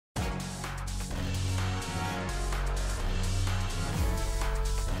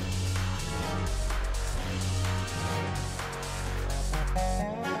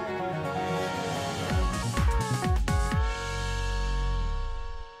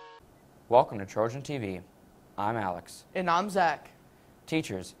Welcome to Trojan TV. I'm Alex. And I'm Zach.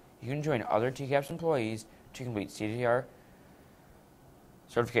 Teachers, you can join other TCAPS employees to complete CDR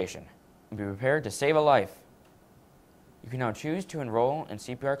certification and be prepared to save a life. You can now choose to enroll in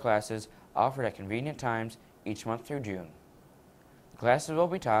CPR classes offered at convenient times each month through June. The classes will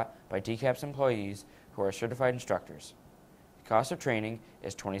be taught by TCAPS employees who are certified instructors. The cost of training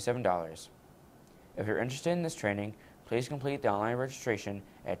is $27. If you're interested in this training, please complete the online registration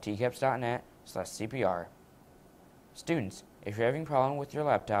at tcaps.net/CPR. Students, if you're having a problem with your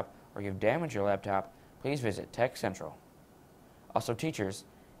laptop or you've damaged your laptop, please visit Tech Central. Also teachers,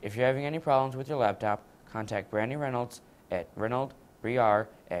 if you're having any problems with your laptop, contact Brandy Reynolds at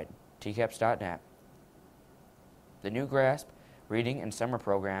reynoldsbr@tcaps.net. The new GRASP reading and summer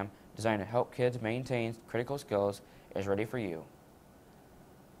program designed to help kids maintain critical skills is ready for you.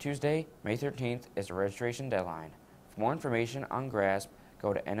 Tuesday, May 13th is the registration deadline. For more information on GRASP,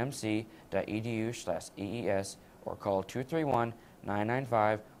 go to nmc.edu/EES or call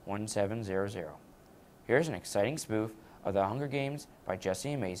 231-995-1700. Here's an exciting spoof of The Hunger Games by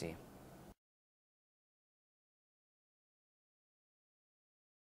Jesse and Maisie.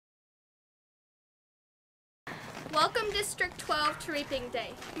 Welcome District 12 to Reaping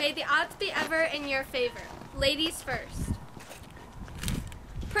Day. May the odds be ever in your favor. Ladies first.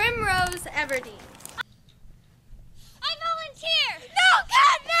 Primrose Everdeen. I volunteer! No,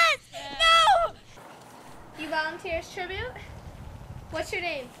 Katniss! No! You volunteer as tribute? What's your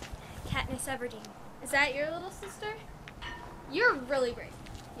name? Katniss Everdeen. Is that your little sister? You're really brave.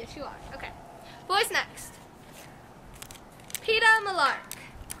 Yes, you are. Okay. Boys next. Peta Malark.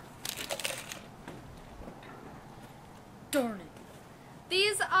 Darn it.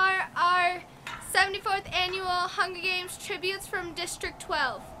 These are our 74th Annual Hunger Games tributes from District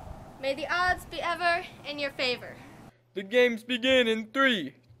 12. May the odds be ever in your favor. The games begin in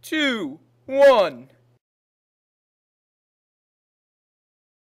 3, 2, 1.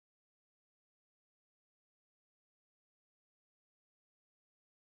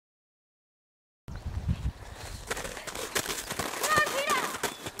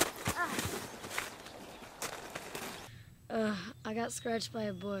 I got scratched by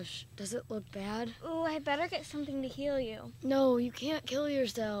a bush. Does it look bad? Ooh, I better get something to heal you. No, you can't kill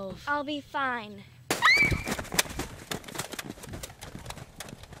yourself. I'll be fine.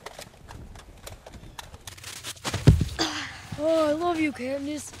 Oh, I love you,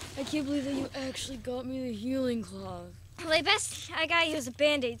 Katniss. I can't believe that you actually got me the healing cloth. Well, the best I got you is a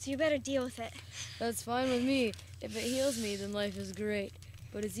Band-Aid, so you better deal with it. That's fine with me. If it heals me, then life is great.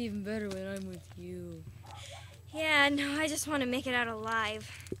 But it's even better when I'm with you. Yeah, no, I just want to make it out alive.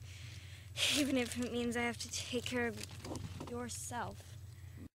 Even if it means I have to take care of yourself.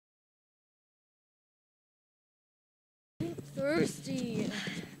 I'm thirsty.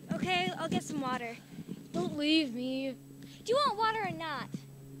 Okay, I'll get some water. Don't leave me. Do you want water or not?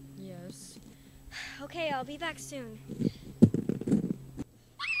 Yes. Okay, I'll be back soon.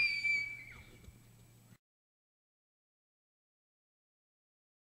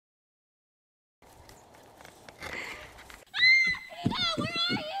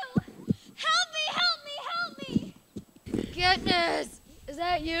 Katniss! Is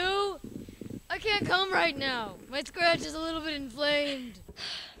that you? I can't come right now. My scratch is a little bit inflamed.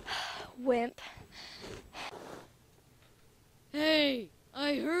 Wimp. Hey,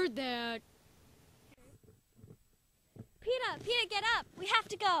 I heard that. Peta, get up. We have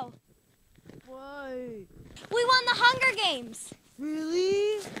to go. Why? We won the Hunger Games.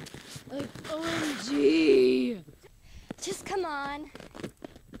 Really? Like, OMG. Just come on.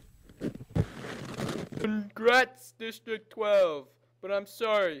 Congrats, District 12. But I'm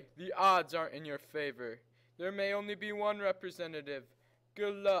sorry, the odds aren't in your favor. There may only be one representative.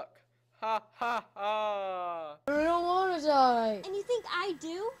 Good luck. Ha ha ha. I don't want to die. And you think I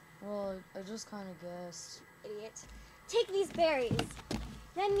do? Well, I just kind of guessed. Idiot. Take these berries.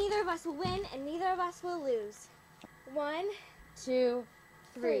 Then neither of us will win and neither of us will lose. 1, 2,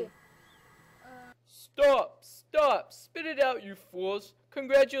 3. Stop! Stop! Spit it out, you fools.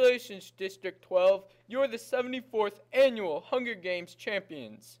 Congratulations, District 12. You're the 74th Annual Hunger Games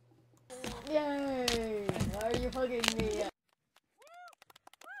champions. Yay! Why are you hugging me?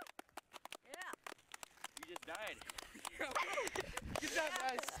 You just died. Good job,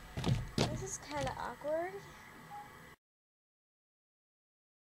 guys. This is kind of awkward.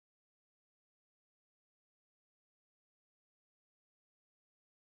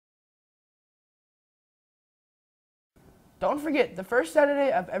 Don't forget, the first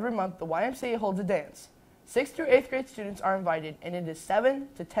Saturday of every month, the YMCA holds a dance. 6th through 8th grade students are invited, and it is 7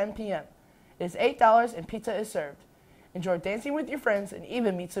 to 10 p.m. It is $8 and pizza is served. Enjoy dancing with your friends and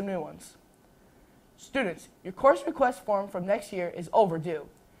even meet some new ones. Students, your course request form from next year is overdue.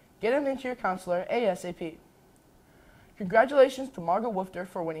 Get them into your counselor ASAP. Congratulations to Margaret Woofter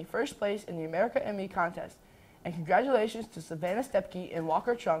for winning first place in the America ME contest, and congratulations to Savannah Stepke and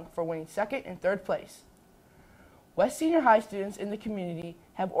Walker Chung for winning second and third place. West Senior High students in the community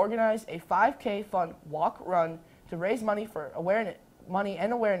have organized a 5K fun walk-run to raise money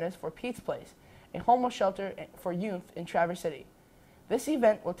and awareness for Pete's Place, a homeless shelter for youth in Traverse City. This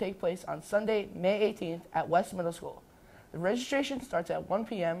event will take place on Sunday, May 18th at West Middle School. The registration starts at 1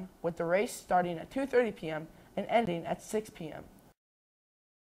 p.m. with the race starting at 2:30 p.m. and ending at 6 p.m.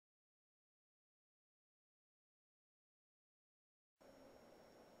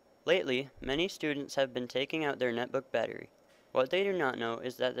 Lately, many students have been taking out their netbook battery. What they do not know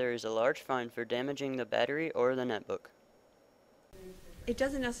is that there is a large fine for damaging the battery or the netbook. It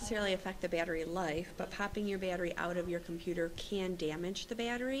doesn't necessarily affect the battery life, but popping your battery out of your computer can damage the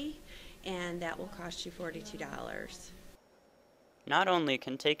battery, and that will cost you $42. Not only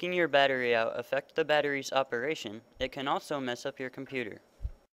can taking your battery out affect the battery's operation, it can also mess up your computer.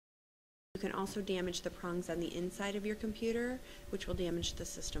 You can also damage the prongs on the inside of your computer, which will damage the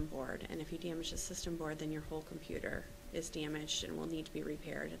system board. And if you damage the system board, then your whole computer is damaged and will need to be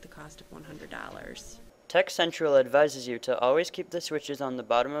repaired at the cost of $100. Tech Central advises you to always keep the switches on the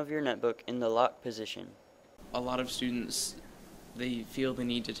bottom of your netbook in the lock position. A lot of students, they feel the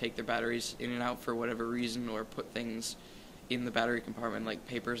need to take their batteries in and out for whatever reason, or put things in the battery compartment like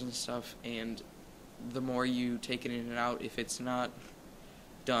papers and stuff, and the more you take it in and out, if it's not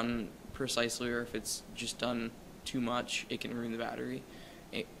done precisely or if it's just done too much, it can ruin the battery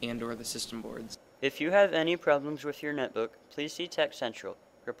and or the system boards. If you have any problems with your netbook, please see Tech Central.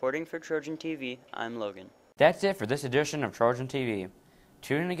 Reporting for Trojan TV, I'm Logan. That's it for this edition of Trojan TV.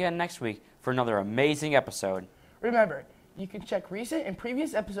 Tune in again next week for another amazing episode. Remember, you can check recent and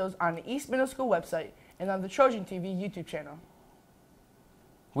previous episodes on the East Middle School website and on the Trojan TV YouTube channel.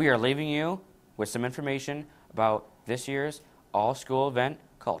 We are leaving you with some information about this year's all-school event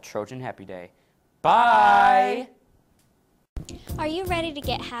called Trojan Happy Day. Bye! Are you ready to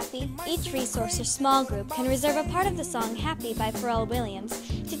get happy? Each resource or small group can reserve a part of the song Happy by Pharrell Williams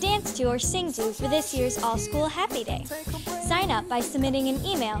to dance to or sing to for this year's All-School Happy Day. Sign up by submitting an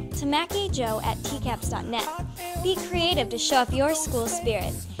email to mackeyjoe@tcaps.net. Be creative to show off your school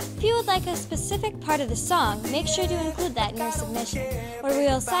spirit. If you would like a specific part of the song, make sure to include that in your submission, or we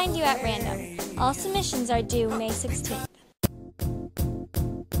will assign you at random. All submissions are due May 16th.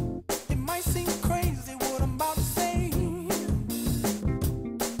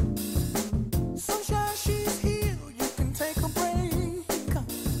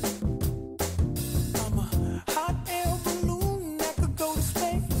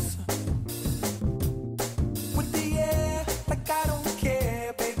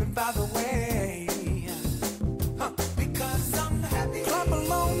 Clap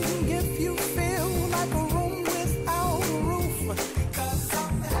along if you feel like a room without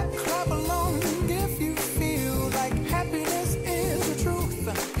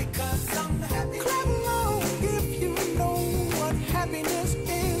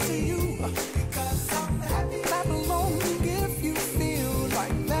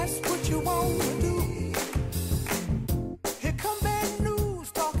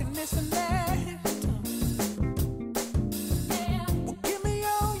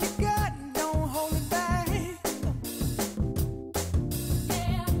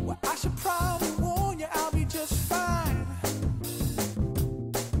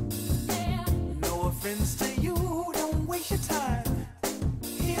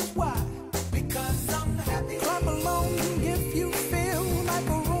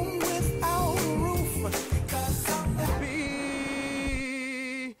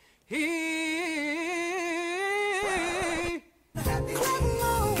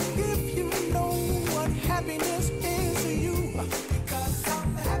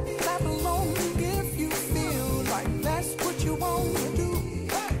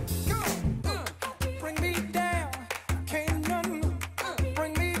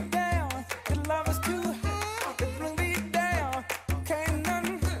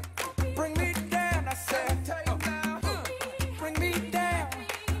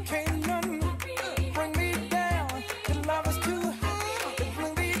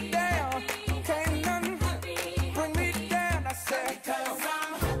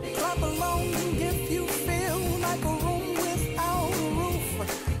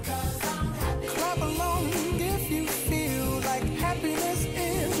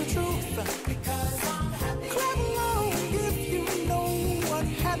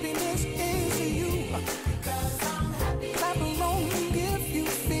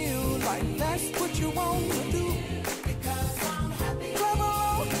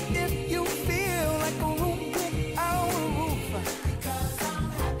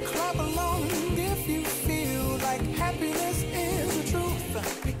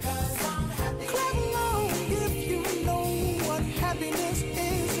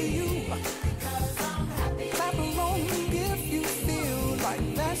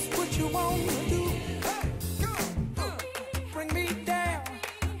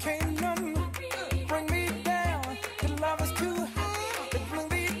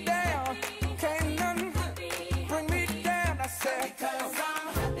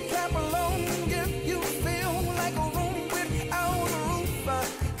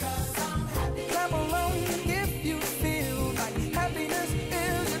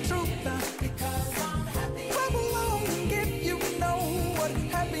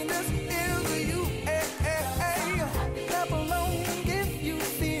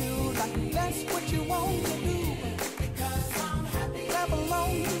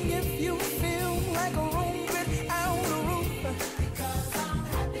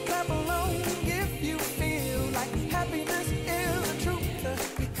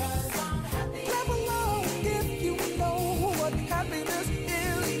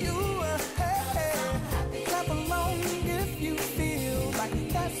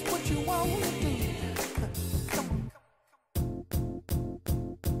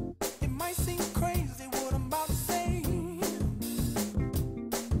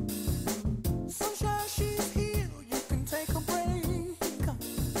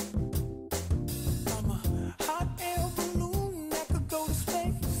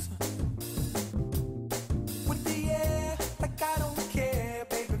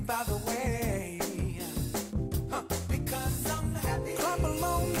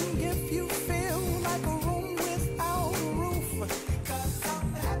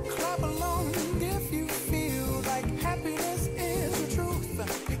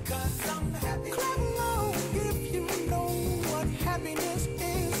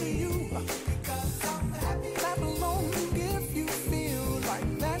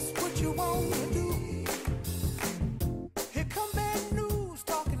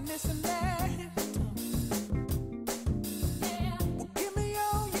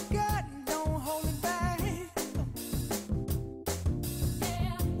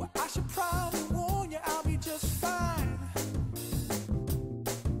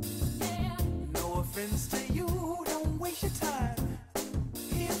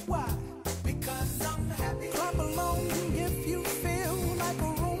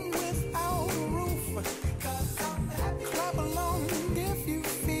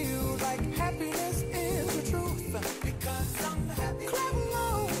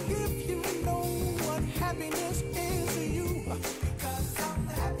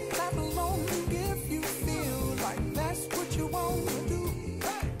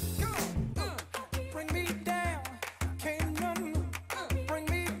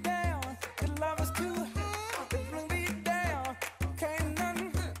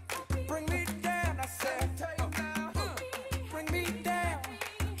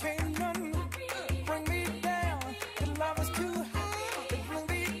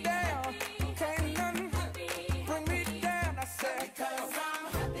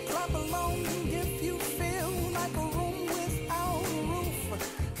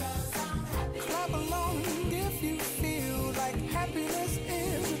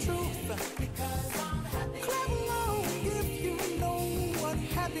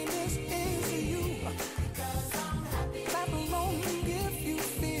happiness is to you. Clap along if you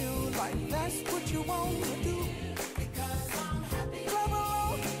feel like that's what you want to do. Clap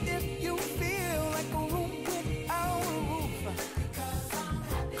along if you feel like a room without a roof.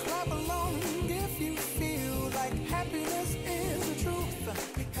 Clap along if you feel like happiness is the truth.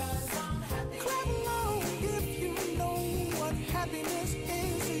 Clap along if you know what happiness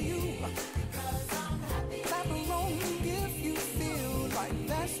is to you. Clap along if you feel like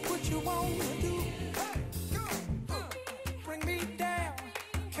that's what you want to do.